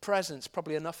his presence.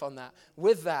 Probably enough on that.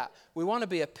 With that, we want to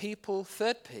be a people,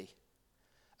 third P,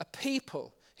 a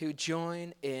people who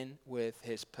join in with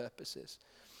his purposes.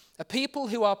 A people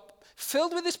who are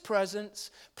filled with his presence,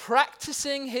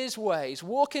 practicing his ways,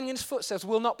 walking in his footsteps,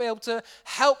 will not be able to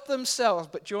help themselves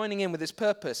but joining in with his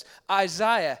purpose.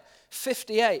 Isaiah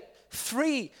 58,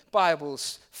 3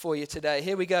 Bibles for you today.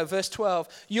 Here we go, verse 12.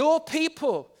 Your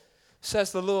people,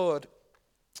 says the Lord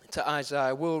to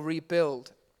Isaiah, will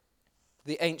rebuild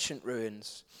the ancient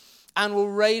ruins and will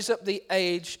raise up the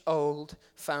age-old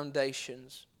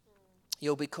foundations.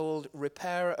 You'll be called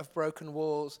repairer of broken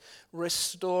walls,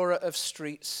 restorer of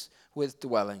streets with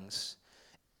dwellings.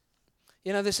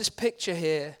 You know, there's this picture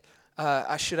here.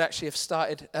 I should actually have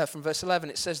started from verse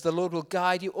 11. It says, the Lord will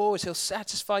guide you always. He'll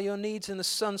satisfy your needs in the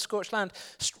sun-scorched land,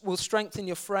 will strengthen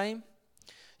your frame.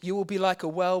 You will be like a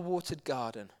well-watered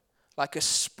garden, like a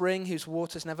spring whose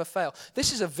waters never fail.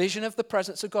 This is a vision of the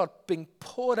presence of God being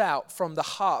poured out from the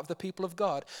heart of the people of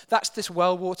God. That's this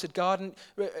well-watered garden.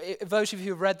 Those of you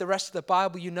who have read the rest of the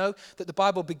Bible, you know that the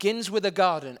Bible begins with a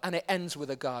garden and it ends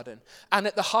with a garden. And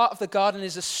at the heart of the garden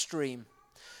is a stream.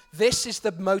 This is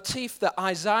the motif that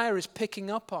Isaiah is picking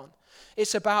up on.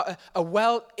 It's about a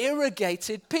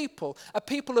well-irrigated people, a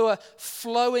people who are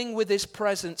flowing with his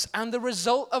presence. And the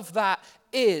result of that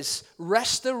is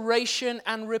restoration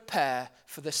and repair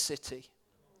for the city.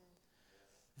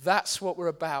 That's what we're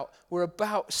about. We're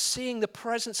about seeing the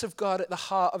presence of God at the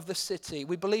heart of the city.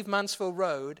 We believe Mansfield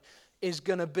Road is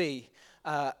going to be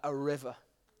a river.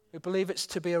 We believe it's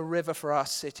to be a river for our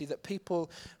city, that people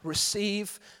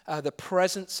receive the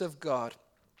presence of God.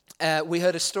 We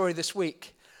heard a story this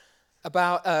week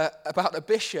about a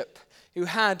bishop who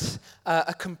had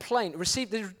a complaint,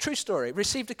 received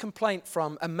a complaint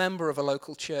from a member of a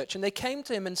local church, and they came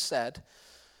to him and said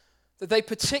that they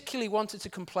particularly wanted to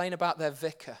complain about their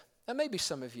vicar. And maybe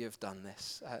some of you have done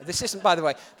this. This isn't, by the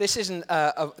way, this isn't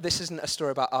a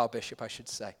story about our bishop, I should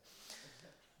say.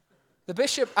 The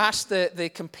bishop asked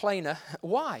the complainer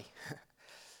why,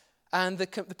 and the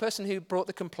person who brought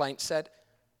the complaint said,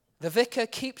 the vicar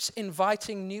keeps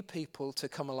inviting new people to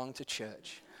come along to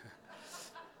church.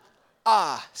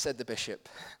 Ah, said the bishop,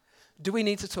 do we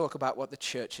need to talk about what the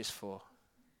church is for?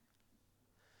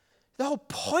 The whole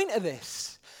point of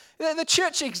this, the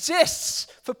church exists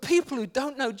for people who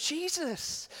don't know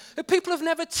Jesus, the people who've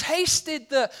never tasted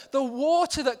the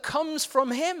water that comes from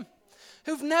him,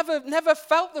 who've never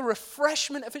felt the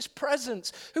refreshment of his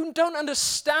presence, who don't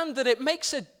understand that it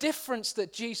makes a difference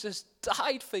that Jesus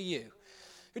died for you,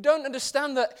 who don't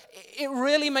understand that it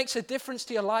really makes a difference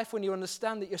to your life when you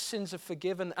understand that your sins are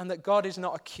forgiven and that God is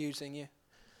not accusing you,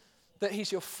 that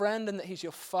he's your friend and that he's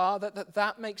your father,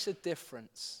 that makes a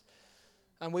difference.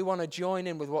 And we want to join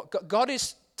in with what God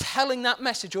is telling that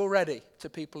message already to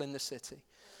people in the city.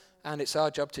 And it's our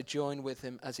job to join with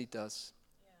him as he does.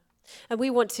 And we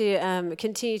want to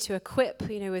continue to equip,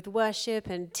 with worship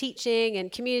and teaching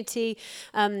and community.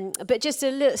 But just a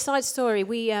little side story.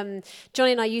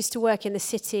 Johnny and I used to work in the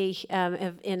city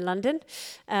in London.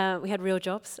 We had real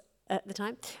jobs at the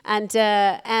time. And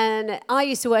I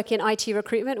used to work in IT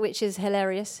recruitment, which is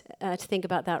hilarious to think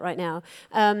about that right now.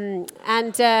 And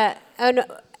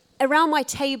around my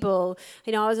table,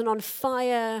 I wasn't on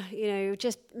fire,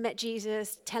 just met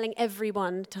Jesus, telling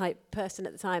everyone type person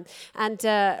at the time. And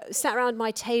sat around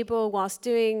my table whilst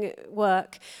doing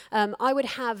work. I would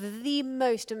have the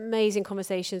most amazing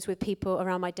conversations with people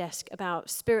around my desk about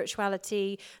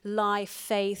spirituality, life,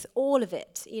 faith, all of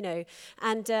it,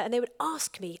 And they would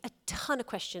ask me a ton of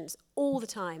questions all the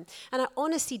time. And I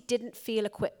honestly didn't feel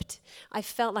equipped. I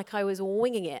felt like I was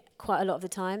winging it quite a lot of the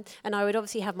time. And I would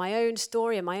obviously have my own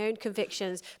story and my own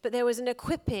convictions, but there was an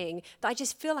equipping that I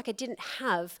just feel like I didn't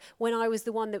have when I was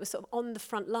the one that was sort of on the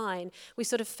front line. We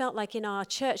sort of felt like in our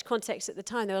church context at the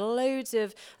time, there were loads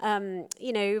of,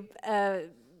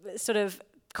 sort of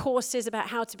courses about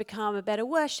how to become a better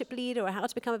worship leader or how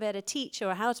to become a better teacher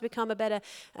or how to become a better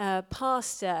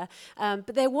pastor.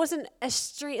 But there wasn't a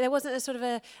sort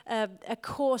of a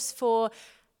course for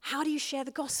how do you share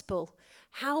the gospel?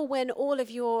 How, when all of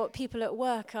your people at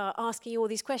work are asking you all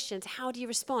these questions, how do you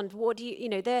respond? What do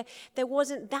you, there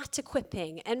wasn't that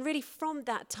equipping. And really from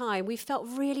that time, we felt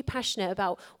really passionate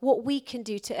about what we can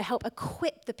do to help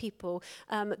equip the people,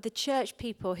 the church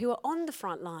people who are on the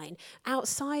front line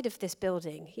outside of this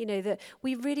building, that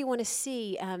we really want to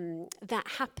see that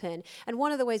happen. And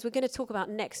one of the ways we're going to talk about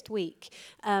next week,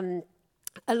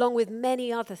 along with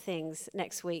many other things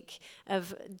next week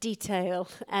of detail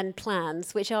and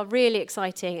plans, which are really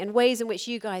exciting, and ways in which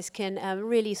you guys can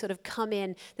really sort of come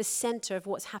in the center of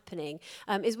what's happening,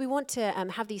 is we want to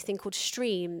have these things called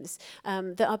streams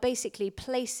that are basically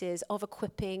places of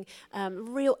equipping,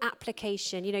 real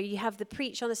application. You know, you have the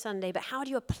preach on the Sunday, but how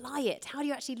do you apply it? How do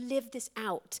you actually live this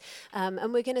out?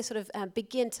 And we're going to sort of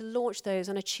begin to launch those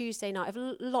on a Tuesday night of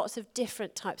lots of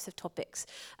different types of topics.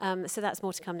 So that's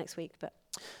more to come next week, but...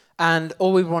 And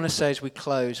all we want to say as we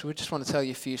close, we just want to tell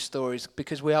you a few stories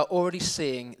because we are already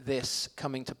seeing this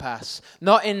coming to pass.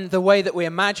 Not in the way that we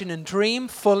imagine and dream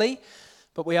fully,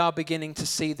 but we are beginning to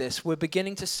see this. We're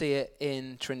beginning to see it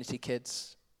in Trinity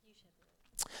Kids.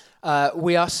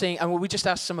 We are seeing, and we just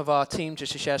asked some of our team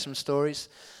just to share some stories.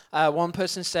 One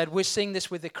person said, we're seeing this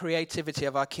with the creativity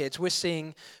of our kids. We're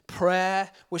seeing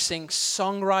prayer, we're seeing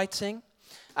songwriting,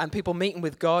 and people meeting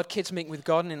with God, kids meeting with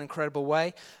God in an incredible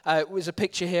way. It was a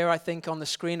picture here, I think, on the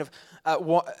screen of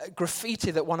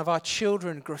graffiti that one of our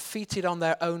children graffitied on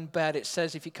their own bed. It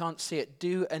says, if you can't see it,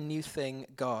 do a new thing,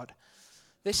 God.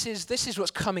 This is what's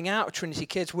coming out of Trinity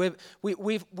Kids.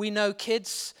 We know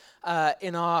kids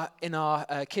in our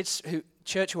kids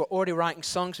church who are already writing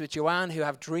songs with Joanne, who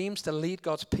have dreams to lead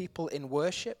God's people in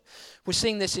worship. We're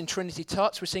seeing this in Trinity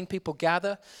Tots. We're seeing people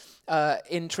gather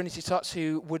in Trinity Tots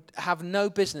who would have no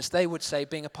business, they would say,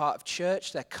 being a part of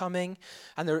church. They're coming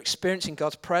and they're experiencing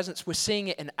God's presence. We're seeing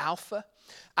it in Alpha.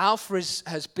 Alpha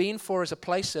has been for us a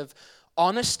place of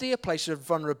honesty, a place of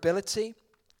vulnerability.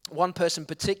 One person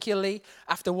particularly,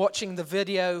 after watching the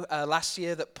video last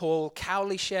year that Paul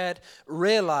Cowley shared,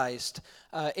 realized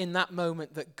in that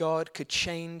moment that God could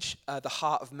change the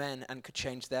heart of men and could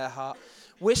change their heart.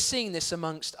 We're seeing this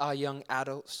amongst our young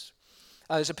adults.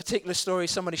 There's a particular story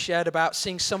somebody shared about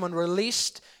seeing someone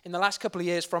released in the last couple of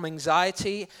years from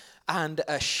anxiety and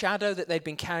a shadow that they'd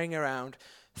been carrying around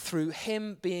through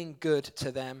him being good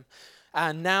to them.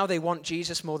 And now they want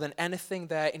Jesus more than anything.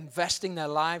 They're investing their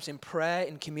lives in prayer,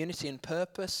 in community, and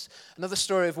purpose. Another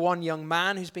story of one young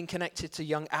man who's been connected to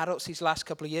young adults these last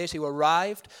couple of years, who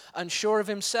arrived unsure of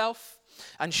himself,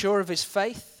 unsure of his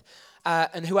faith,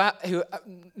 and who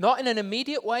not in an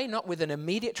immediate way, not with an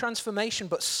immediate transformation,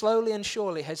 but slowly and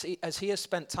surely, as he has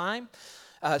spent time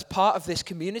as part of this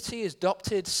community, has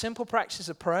adopted simple practices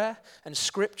of prayer and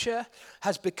scripture,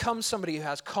 has become somebody who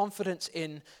has confidence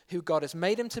in who God has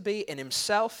made him to be, in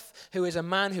himself, who is a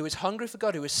man who is hungry for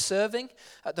God, who is serving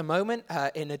at the moment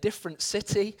in a different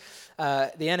city,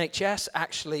 the NHS,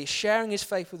 actually sharing his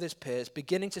faith with his peers,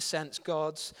 beginning to sense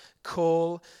God's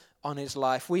call on his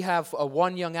life. We have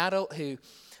one young adult who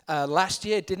last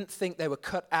year didn't think they were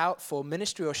cut out for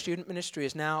ministry or student ministry,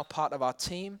 is now part of our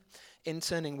team,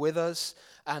 interning with us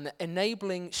and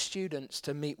enabling students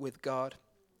to meet with God.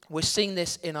 We're seeing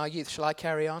this in our youth. Shall I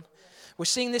carry on? We're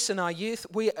seeing this in our youth.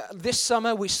 This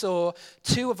summer we saw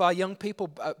 2 of our young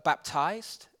people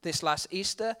baptized. This last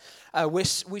Easter, we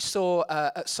saw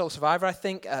at Soul Survivor, I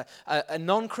think, a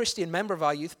non-Christian member of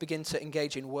our youth begin to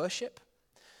engage in worship.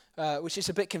 Which is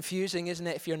a bit confusing, isn't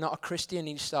it? If you're not a Christian and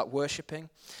you start worshiping.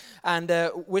 And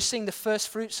we're seeing the first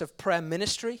fruits of prayer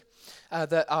ministry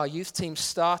that our youth team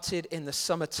started in the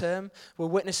summer term. We're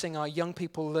witnessing our young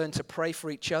people learn to pray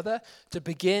for each other, to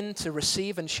begin to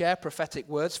receive and share prophetic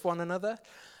words for one another.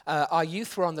 Our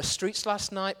youth were on the streets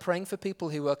last night praying for people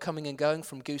who were coming and going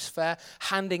from Goose Fair,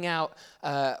 handing out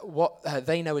what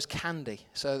they know as candy.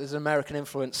 So there's an American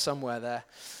influence somewhere there.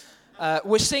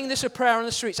 We're seeing this with prayer on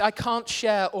the streets. I can't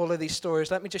share all of these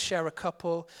stories. Let me just share a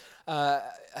couple.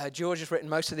 George has written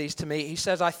most of these to me. He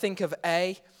says, I think of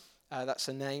A, that's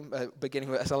a name, beginning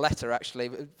with, as a letter actually,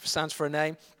 it stands for a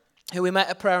name, who we met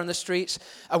at prayer on the streets.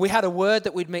 We had a word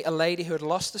that we'd meet a lady who had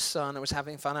lost a son and was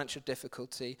having financial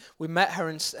difficulty. We met her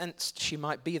and sensed she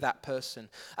might be that person.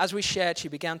 As we shared, she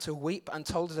began to weep and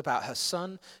told us about her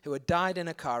son who had died in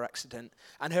a car accident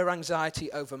and her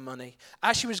anxiety over money.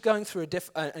 As she was going through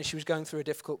a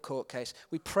difficult court case,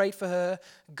 we prayed for her.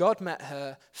 God met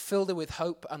her, filled her with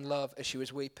hope and love as she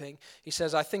was weeping. He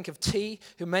says, I think of T,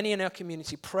 who many in our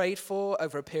community prayed for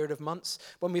over a period of months.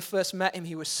 When we first met him,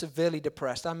 he was severely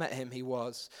depressed. I met him.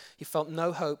 He felt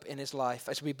no hope in his life.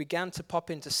 As we began to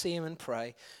pop in to see him and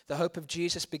pray, the hope of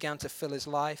Jesus began to fill his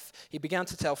life. He began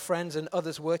to tell friends and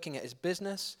others working at his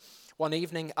business. One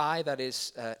evening,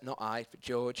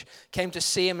 George, came to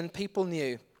see him, and people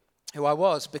knew who I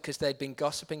was because they'd been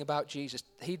gossiping about Jesus.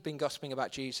 He'd been gossiping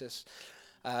about Jesus,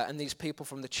 and these people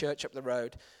from the church up the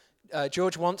road.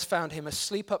 George once found him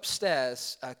asleep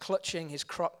upstairs, clutching his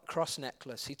cross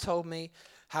necklace. He told me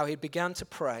how he began to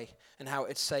pray and how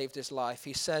it saved his life.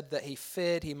 He said that he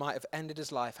feared he might have ended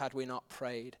his life had we not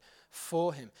prayed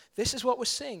for him. This is what we're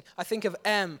seeing. I think of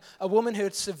M, a woman who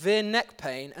had severe neck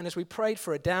pain, and as we prayed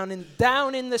for her down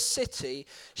in the city,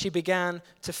 she began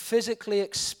to physically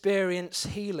experience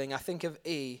healing. I think of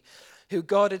E, who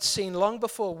God had seen long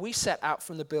before we set out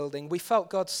from the building. We felt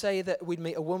God say that we'd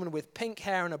meet a woman with pink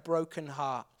hair and a broken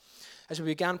heart. As we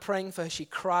began praying for her, she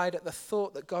cried at the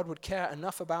thought that God would care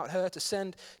enough about her to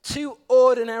send 2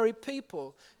 ordinary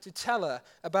people to tell her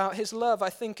about his love. I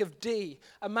think of D,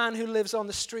 a man who lives on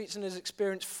the streets and has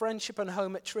experienced friendship and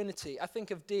home at Trinity. I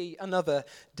think of D, another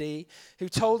D, who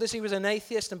told us he was an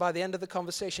atheist and by the end of the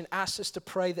conversation asked us to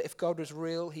pray that if God was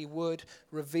real, he would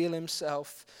reveal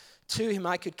himself to him.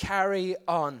 I could carry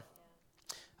on.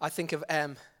 I think of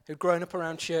M, who'd grown up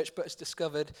around church but has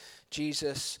discovered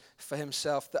Jesus for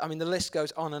himself. I mean, the list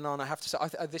goes on and on. I have to say,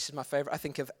 this is my favorite. I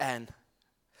think of N,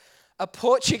 a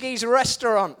Portuguese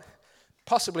restaurant,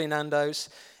 possibly Nando's,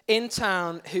 in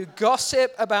town, who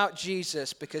gossip about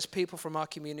Jesus because people from our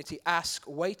community ask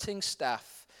waiting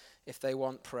staff if they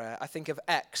want prayer. I think of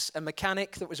X, a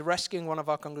mechanic that was rescuing one of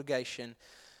our congregation,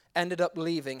 ended up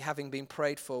leaving having been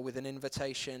prayed for with an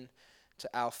invitation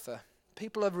to Alpha.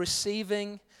 People are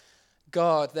receiving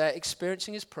God, they're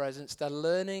experiencing his presence, they're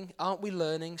learning, aren't we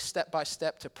learning step by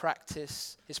step to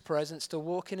practice his presence, to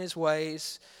walk in his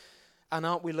ways, and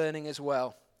aren't we learning as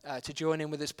well to join in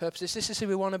with his purposes? This is who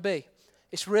we want to be.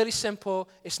 It's really simple,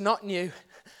 it's not new.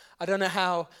 I don't know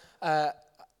how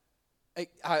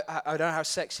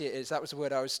sexy it is. That was the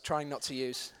word I was trying not to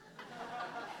use.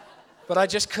 But I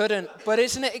just couldn't. But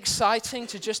isn't it exciting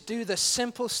to just do the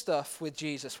simple stuff with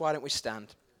Jesus? Why don't we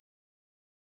stand?